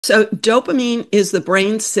So, dopamine is the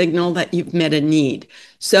brain signal that you've met a need.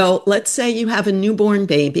 So, let's say you have a newborn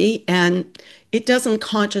baby and it doesn't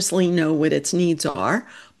consciously know what its needs are,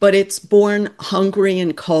 but it's born hungry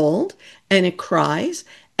and cold and it cries.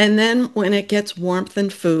 And then when it gets warmth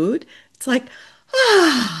and food, it's like,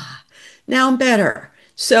 ah, now I'm better.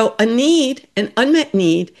 So, a need, an unmet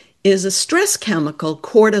need, is a stress chemical,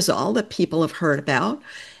 cortisol, that people have heard about.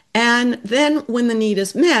 And then when the need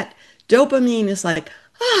is met, dopamine is like,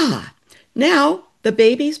 ah, now the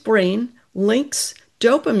baby's brain links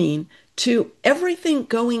dopamine to everything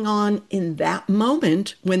going on in that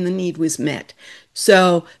moment when the need was met.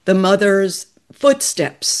 So the mother's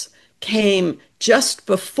footsteps came just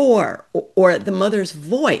before, or the mother's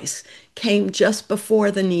voice came just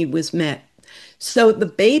before the need was met. So the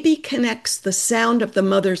baby connects the sound of the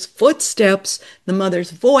mother's footsteps, the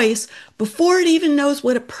mother's voice, before it even knows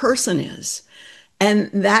what a person is. And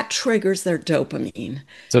that triggers their dopamine.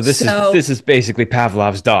 So this is So, this is basically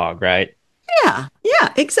Pavlov's dog, right? yeah,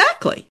 yeah, exactly.